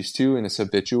gets used to and is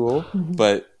habitual,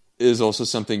 but is also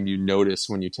something you notice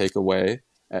when you take away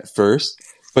at first.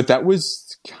 But that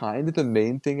was kind of the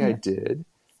main thing I did.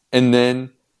 And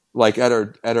then like at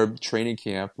our training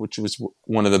camp, which was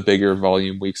one of the bigger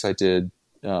volume weeks I did,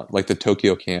 like the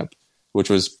Tokyo camp, which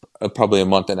was probably a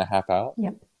month and a half out,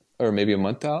 or maybe a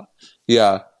month out.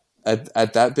 Yeah.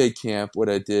 At that big camp, what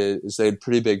I did is they had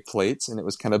pretty big plates, and it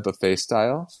was kind of buffet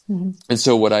style. And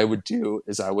so what I would do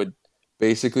is I would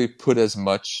basically put as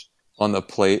much on the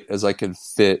plate as I could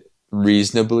fit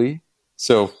reasonably.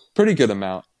 So pretty good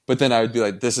amount. But then I would be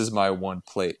like, this is my one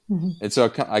plate. And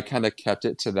so I kind of kept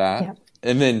it to that.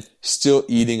 And then still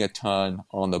eating a ton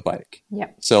on the bike.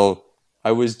 So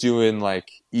I was doing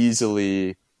like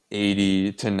easily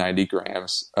 80 to 90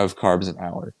 grams of carbs an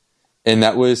hour. And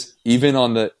that was even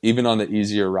on the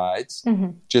easier rides,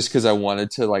 just because I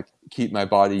wanted to like keep my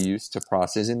body used to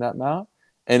processing that amount.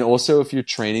 And also, if you're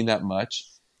training that much,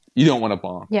 you don't want to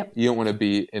bomb. You don't want to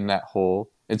be in that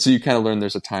hole. And so you kind of learn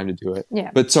there's a time to do it. Yeah.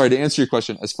 But sorry, to answer your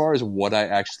question, as far as what I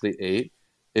actually ate,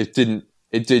 it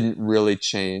didn't really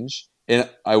change. And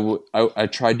I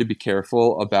tried to be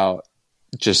careful about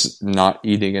just not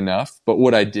eating enough. But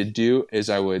what I did do is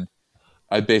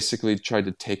I basically tried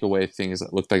to take away things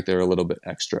that looked like they were a little bit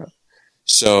extra.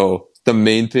 So the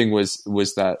main thing was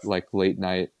that like late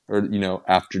night or,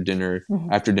 after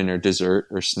dinner dessert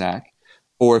or snack.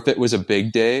 Or if it was a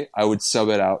big day, I would sub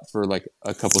it out for like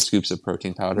a couple scoops of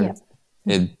protein powder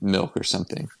and milk or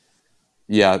something.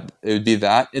 Yeah, it would be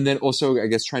that. And then also, I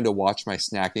guess, trying to watch my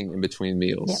snacking in between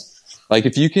meals. Like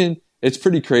if you can, it's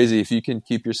pretty crazy if you can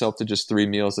keep yourself to just 3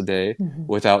 meals a day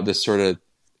without this sort of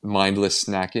mindless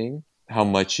snacking, how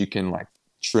much you can like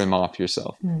trim off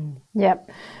yourself.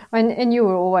 Yep. And you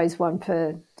were always one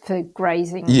for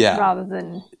grazing rather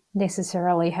than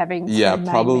necessarily having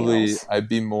probably meals. I'd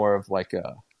be more of like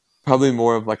a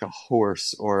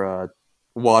horse or a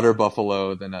water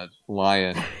buffalo than a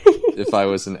lion if I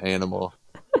was an animal.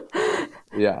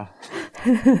 Yeah.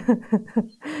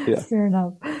 Fair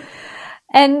enough.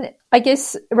 And I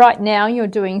guess right now you're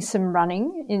doing some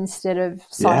running instead of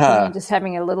cycling and just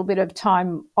having a little bit of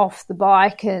time off the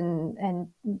bike, and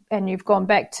you've gone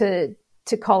back to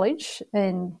college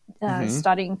and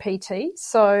studying PT.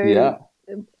 So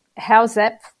how's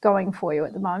that going for you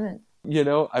at the moment?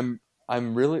 I'm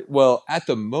really well at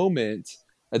the moment.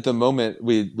 At the moment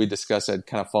we discussed, I'd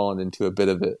kind of fallen into a bit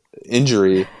of an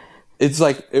injury. It's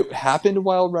like it happened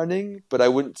while running, but I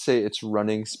wouldn't say it's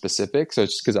running specific. So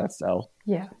it's just because I fell,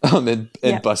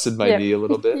 and busted my knee a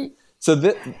little bit. So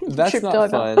that's not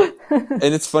fun.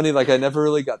 And it's funny, like I never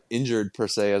really got injured per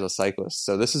se as a cyclist.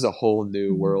 So this is a whole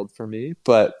new world for me.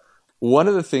 But one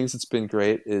of the things that's been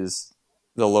great is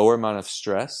the lower amount of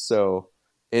stress. So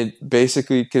it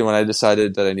basically, when I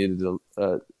decided that I needed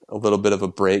a little bit of a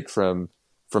break from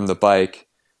the bike,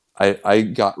 I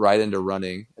got right into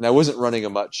running, and I wasn't running a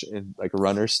much in like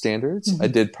runner standards. I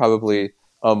did probably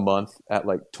a month at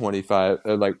like 25,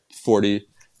 like 40 to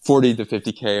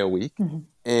 50K a week.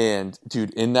 And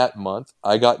dude, in that month,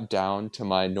 I got down to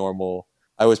my normal.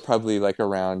 I was probably like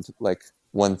around like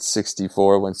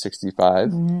 164,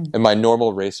 165. And my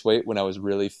normal race weight when I was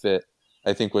really fit,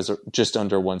 I think was just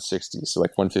under 160. So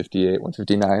like 158,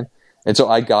 159. And so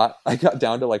I got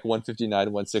down to like 159,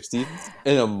 160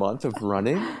 in a month of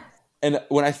running. And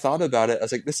when I thought about it, I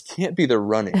was like, this can't be the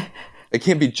running. It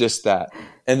can't be just that.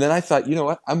 And then I thought, you know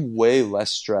what? I'm way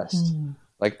less stressed.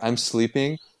 Like I'm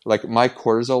sleeping. Like my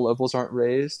cortisol levels aren't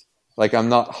raised. Like I'm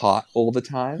not hot all the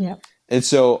time. And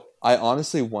so I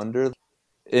honestly wonder,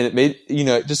 and it made,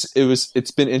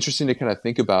 it's been interesting to kind of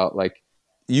think about, like,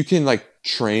 you can like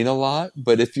train a lot,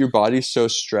 but if your body's so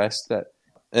stressed that,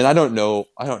 and I don't know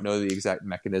the exact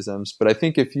mechanisms, but I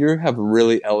think if you have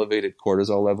really elevated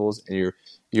cortisol levels and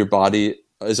your body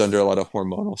is under a lot of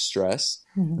hormonal stress,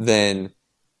 then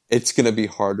it's going to be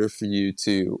harder for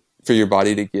your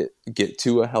body to get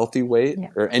to a healthy weight,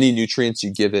 or any nutrients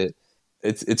you give it.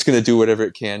 It's going to do whatever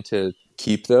it can to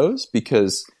keep those,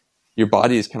 because your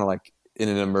body is kind of like in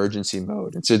an emergency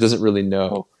mode. And so it doesn't really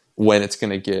know when it's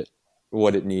going to get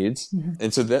what it needs.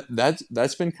 And so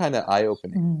that's been kind of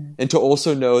eye-opening. And to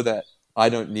also know that I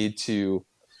don't need to,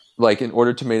 like, in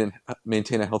order to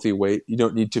maintain a healthy weight, you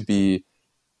don't need to be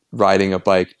riding a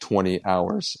bike 20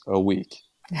 hours a week,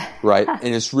 right?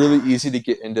 And it's really easy to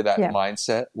get into that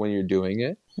mindset when you're doing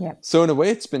it. So in a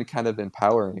way, it's been kind of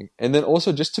empowering. And then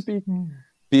also just to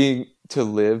to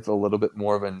live a little bit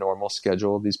more of a normal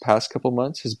schedule these past couple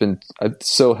months has been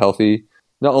so healthy,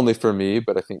 not only for me,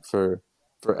 but I think for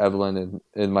Evelyn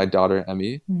and my daughter,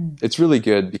 Emmy. It's really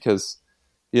good because,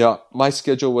 my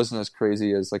schedule wasn't as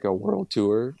crazy as like a world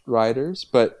tour rider's,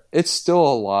 but it's still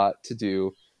a lot to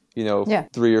do,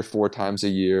 3 or 4 times a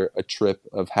year, a trip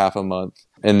of half a month.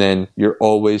 And then you're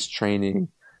always training.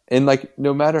 And like,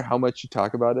 no matter how much you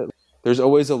talk about it, there's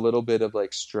always a little bit of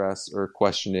like stress or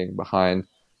questioning behind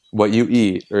what you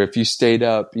eat, or if you stayed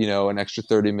up, an extra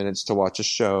 30 minutes to watch a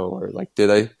show, or like, did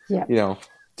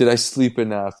I sleep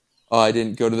enough? Oh, I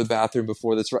didn't go to the bathroom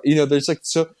before this. There's like,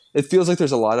 so it feels like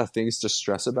there's a lot of things to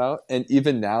stress about. And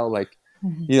even now, like,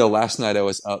 last night I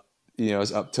was up,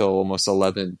 till almost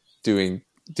 11 doing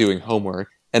homework.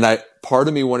 And part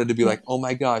of me wanted to be like, oh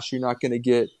my gosh, you're not going to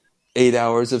get 8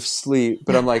 hours of sleep.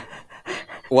 But I'm like,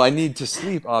 well, I need to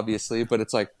sleep, obviously. But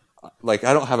it's like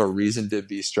I don't have a reason to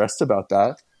be stressed about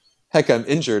that. Heck, I'm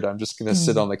injured. I'm just going to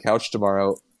sit on the couch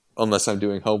tomorrow unless I'm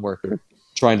doing homework or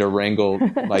trying to wrangle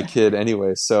my kid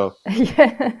anyway. So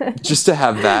just to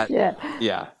have that,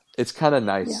 it's kind of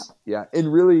nice.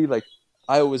 And really, like,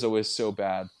 I was always so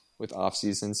bad with off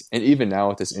seasons. And even now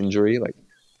with this injury, like,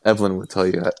 Evelyn would tell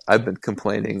you I've been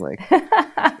complaining like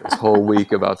this whole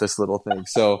week about this little thing.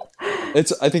 So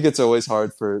I think it's always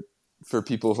hard for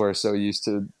people who are so used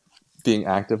to being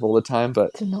active all the time,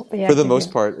 but To not be for the active.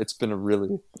 most part, it's been a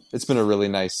really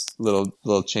nice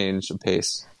little change of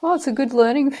pace. Well, it's a good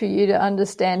learning for you to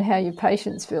understand how your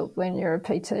patients feel when you're a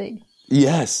PT.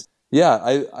 Yes. Yeah,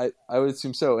 I would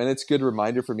assume so. And it's a good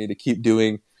reminder for me to keep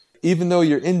doing, even though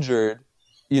you're injured,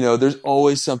 there's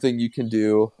always something you can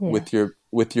do with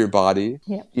your body.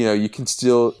 Yeah. You can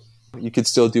still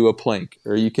do a plank,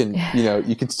 or you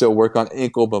can still work on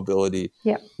ankle mobility.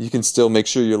 Yeah. You can still make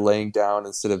sure you're laying down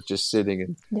instead of just sitting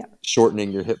and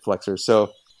shortening your hip flexor.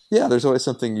 So yeah, there's always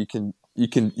something you can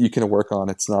work on.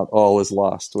 It's not all is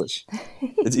lost, which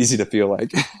it's easy to feel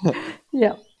like.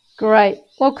 Yeah. Great.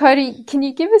 Well, Cody, can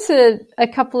you give us a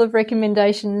couple of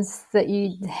recommendations that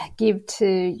you give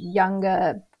to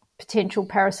younger potential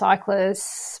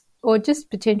paracyclists or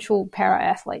just potential para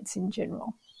athletes in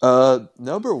general?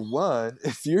 Number one,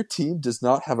 if your team does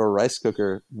not have a rice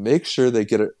cooker, make sure they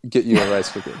get you a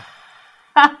rice cooker.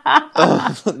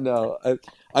 No,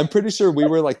 I'm pretty sure we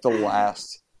were like the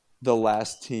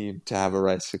last team to have a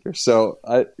rice cooker. So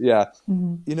I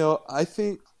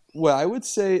think what I would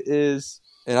say is,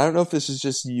 and I don't know if this is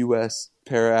just U.S.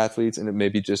 para athletes and it may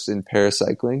be just in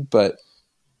paracycling, but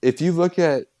if you look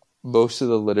at most of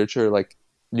the literature, like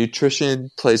nutrition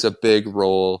plays a big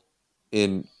role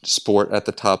in sport at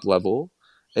the top level.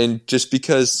 And just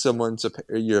because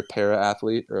you're a para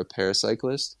athlete or a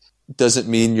paracyclist doesn't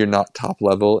mean you're not top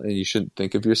level, and you shouldn't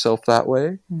think of yourself that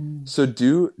way. So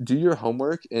do your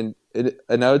homework, and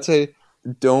I would say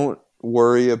don't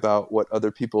worry about what other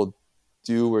people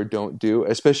do or don't do,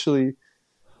 especially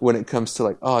when it comes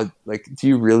to do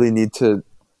you really need to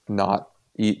not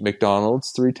eat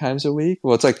McDonald's 3 times a week?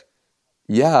 Well, it's like,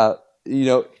 yeah,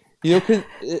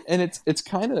 and it's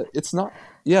kind of, it's not,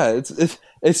 yeah,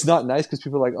 it's not nice because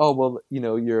people are like, oh, well,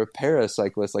 you're a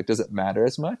paracyclist. Like, does it matter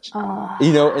as much?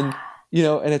 And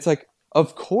it's like,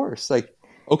 of course, like,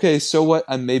 okay, so what?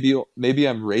 Maybe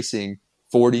I'm racing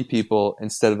 40 people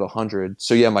instead of 100.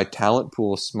 So yeah, my talent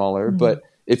pool is smaller, but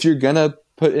if you're going to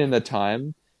put in the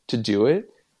time to do it,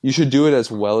 you should do it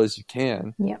as well as you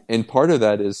can. Yeah. And part of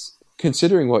that is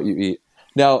considering what you eat.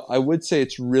 Now, I would say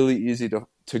it's really easy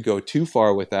to go too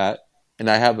far with that. And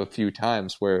I have a few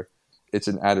times where it's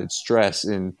an added stress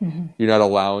and you're not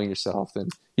allowing yourself.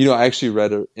 And, I actually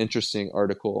read an interesting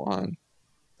article on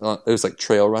it was like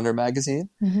Trail Runner magazine.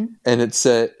 And it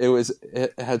said,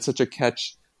 it had such a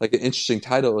catch, like an interesting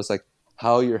title. It was like,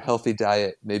 how your healthy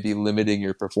diet may be limiting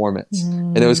your performance.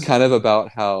 And it was kind of about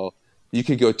how you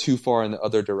could go too far in the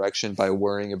other direction by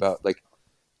worrying about like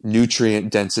nutrient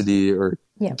density or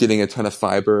getting a ton of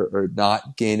fiber or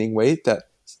not gaining weight, that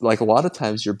like a lot of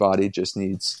times your body just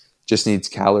needs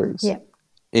calories. Yeah.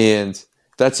 And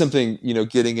that's something,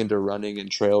 getting into running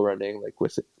and trail running, like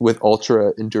with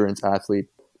ultra endurance athlete,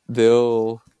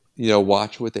 they'll,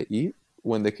 watch what they eat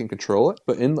when they can control it.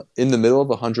 But in the middle of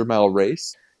a 100-mile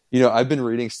race, I've been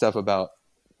reading stuff about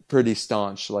pretty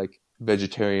staunch, like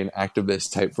vegetarian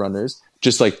activist type runners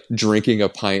just like drinking a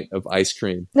pint of ice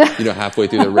cream halfway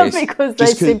through the race because they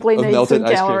simply need some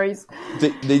calories.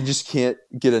 They just can't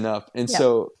get enough. And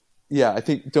so I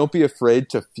think don't be afraid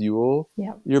to fuel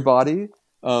your body,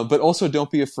 but also don't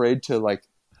be afraid to like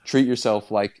treat yourself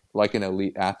like an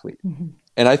elite athlete.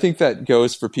 And I think that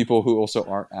goes for people who also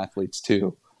aren't athletes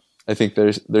too. I think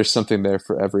there's something there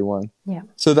for everyone.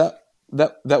 So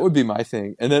that would be my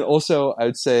thing. And then also I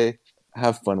would say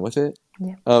have fun with it.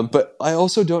 But I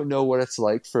also don't know what it's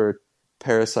like for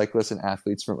paracyclists and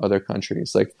athletes from other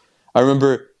countries. Like I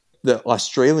remember the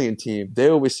Australian team, they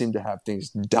always seem to have things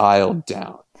dialed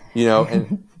down,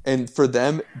 and for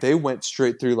them, they went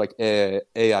straight through like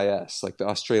AIS, like the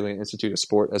Australian Institute of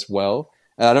Sport as well.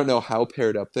 And I don't know how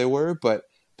paired up they were, but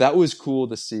that was cool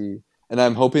to see. And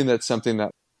I'm hoping that's something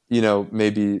that,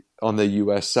 maybe on the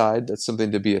US side, that's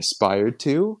something to be aspired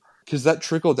to, because that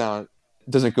trickle down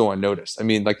doesn't go unnoticed. I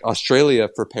mean, like Australia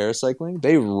for paracycling,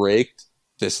 they raked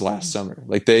this last summer.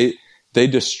 Like they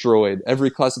destroyed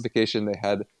every classification they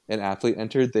had an athlete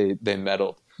entered, they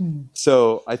medaled.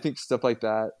 So I think stuff like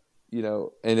that,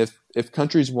 and if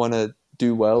countries want to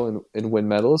do well and win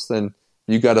medals, then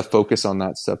you got to focus on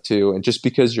that stuff too. And just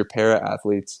because you're para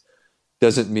athletes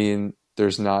doesn't mean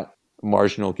there's not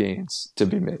marginal gains to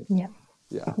be made. Yeah,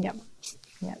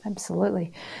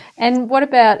 absolutely. And what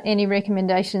about any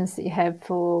recommendations that you have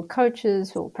for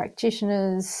coaches or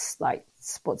practitioners, like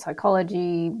sports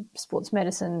psychology, sports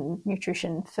medicine,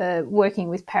 nutrition, for working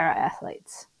with para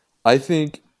athletes? I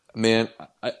think, man,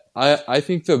 I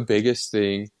think the biggest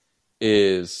thing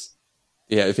is,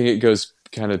 I think it goes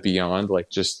kind of beyond like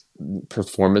just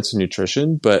performance and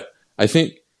nutrition. But I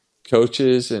think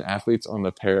coaches and athletes on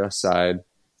the para side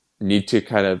need to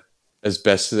kind of, as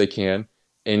best as they can,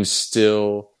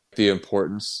 instill the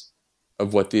importance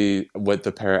of what the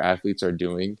para athletes are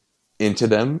doing into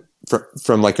them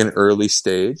from like an early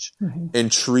stage,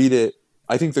 and treat it.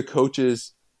 I think the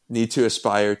coaches need to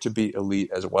aspire to be elite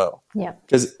as well. Yeah.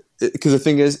 Because the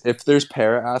thing is, if there's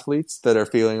para athletes that are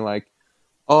feeling like,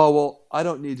 oh, well, I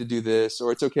don't need to do this,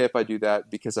 or it's okay if I do that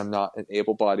because I'm not an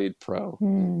able-bodied pro,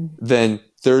 then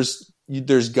there's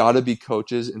got to be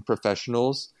coaches and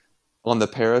professionals on the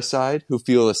para side who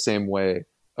feel the same way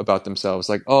about themselves.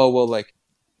 Like, oh, well, like,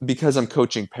 because I'm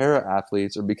coaching para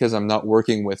athletes, or because I'm not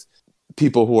working with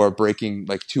people who are breaking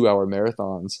like 2-hour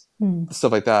marathons,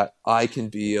 stuff like that, I can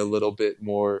be a little bit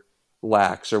more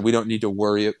lax, or we don't need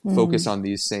to focus on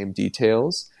these same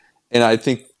details. And I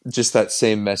think just that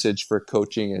same message for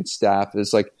coaching and staff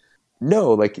is like,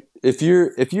 no, like if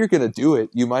you're going to do it,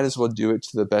 you might as well do it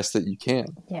to the best that you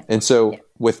can. Yeah. And so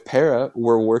with para,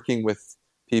 we're working with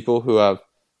people who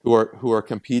are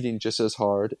competing just as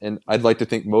hard. And I'd like to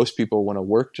think most people want to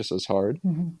work just as hard.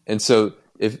 And so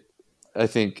I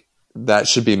think that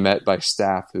should be met by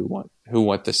staff who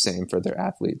want the same for their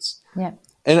athletes. Yeah.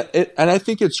 And I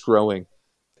think it's growing.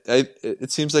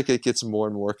 It seems like it gets more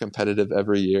and more competitive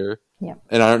every year. Yeah.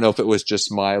 And I don't know if it was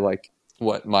just my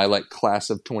class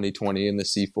of 2020 and the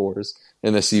C4s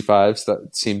and the C5s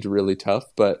that seemed really tough,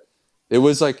 but it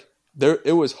was like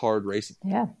it was hard racing.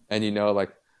 Yeah. And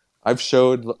like I've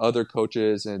showed other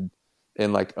coaches and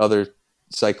like other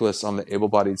cyclists on the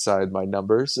able-bodied side my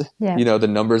numbers. Yeah. The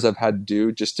numbers I've had to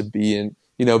do just to be in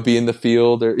the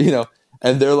field, or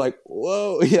and they're like,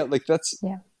 whoa, yeah, like that's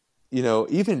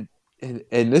even.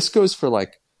 And this goes for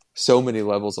like so many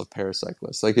levels of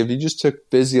paracyclists. Like if you just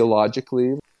took physiology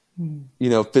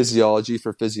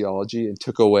for physiology, and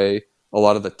took away a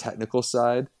lot of the technical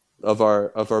side of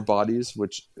our bodies,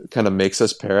 which kind of makes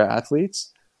us para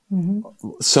athletes.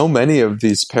 So many of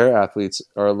these para athletes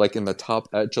are like in the top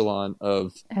echelon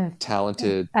of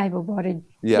talented, able-bodied.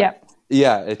 Yeah.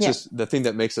 It's just the thing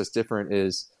that makes us different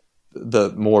is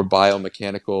the more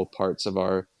biomechanical parts of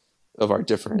our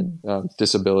different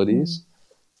disabilities.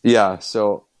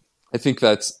 So I think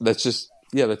that's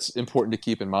important to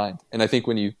keep in mind. And I think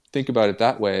when you think about it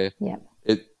that way,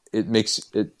 it makes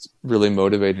it really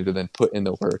motivated to then put in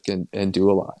the work and do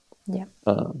a lot.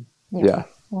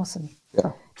 Awesome.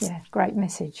 Great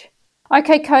message.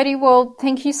 Okay, Cody, well,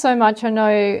 thank you so much. I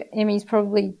know Emmy's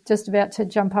probably just about to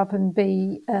jump up and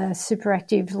be a super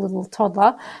active little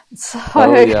toddler. So,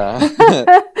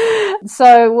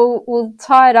 so we'll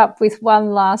tie it up with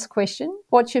one last question.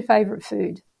 What's your favourite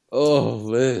food? Oh,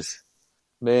 Liz.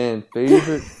 Man,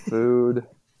 favorite food.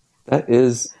 That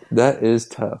is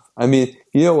tough. I mean,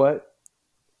 you know what?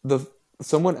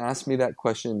 Someone asked me that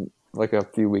question like a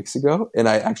few weeks ago, and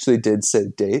I actually did say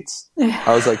dates.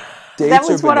 I was like, dates that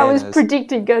was or what I bananas. was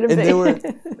predicting going to be.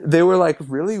 They were like,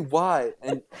 really? Why?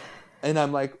 And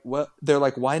I'm like, well, they're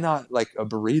like, why not like a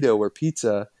burrito or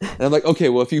pizza? And I'm like, okay,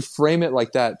 well, if you frame it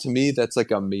like that, to me, that's like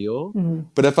a meal.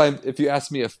 But if you ask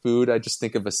me a food, I just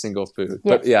think of a single food.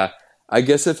 Yes. But yeah, I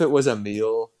guess if it was a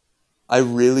meal, I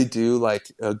really do like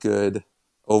a good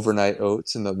overnight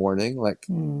oats in the morning. Like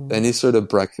any sort of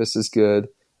breakfast is good.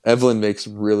 Evelyn makes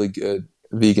really good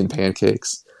vegan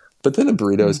pancakes, but then a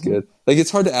burrito is good. Like,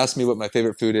 it's hard to ask me what my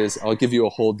favorite food is. I'll give you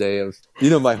a whole day of,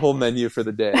 my whole menu for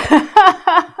the day.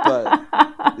 But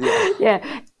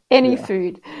any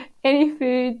food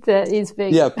that is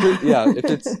vegan.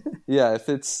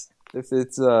 If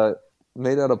it's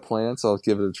made out of plants, I'll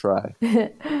give it a try.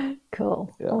 Cool.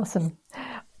 Yeah. Awesome.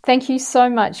 Thank you so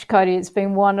much, Cody. It's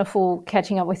been wonderful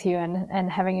catching up with you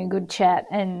and having a good chat.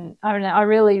 And I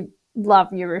really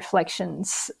love your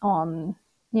reflections on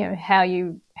how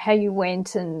you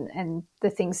went and the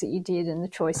things that you did and the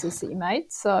choices that you made.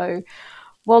 So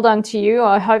well done to you.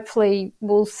 I hopefully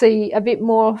will see a bit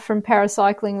more from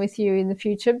paracycling with you in the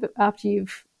future, but after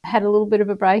you've had a little bit of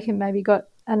a break and maybe got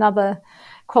another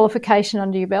qualification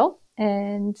under your belt.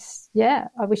 And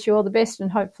I wish you all the best, and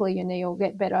hopefully your knee will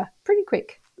get better pretty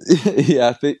quick.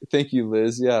 Thank you,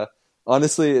 Liz. Yeah,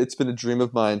 honestly, it's been a dream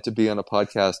of mine to be on a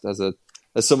podcast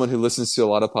as someone who listens to a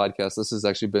lot of podcasts. This has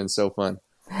actually been so fun.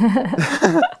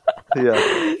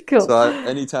 Cool. So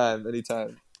anytime.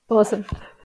 Awesome.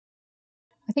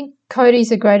 I think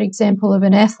Cody's a great example of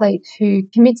an athlete who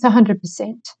commits 100%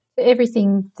 to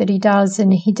everything that he does,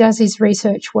 and he does his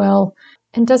research well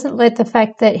and doesn't let the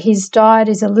fact that his diet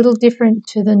is a little different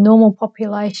to the normal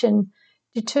population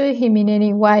deter him in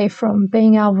any way from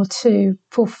being able to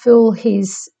fulfill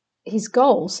his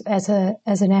goals as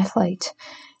an athlete.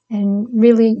 and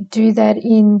really do that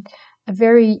in a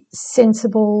very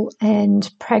sensible and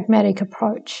pragmatic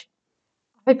approach.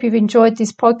 I hope you've enjoyed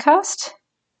this podcast.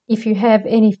 If you have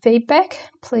any feedback,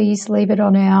 please leave it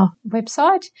on our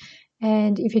website.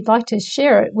 And if you'd like to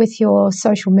share it with your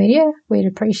social media, we'd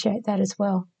appreciate that as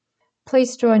well.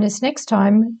 Please join us next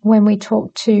time when we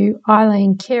talk to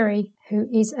Eileen Carey, who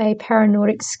is a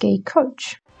Paranordic ski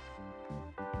coach.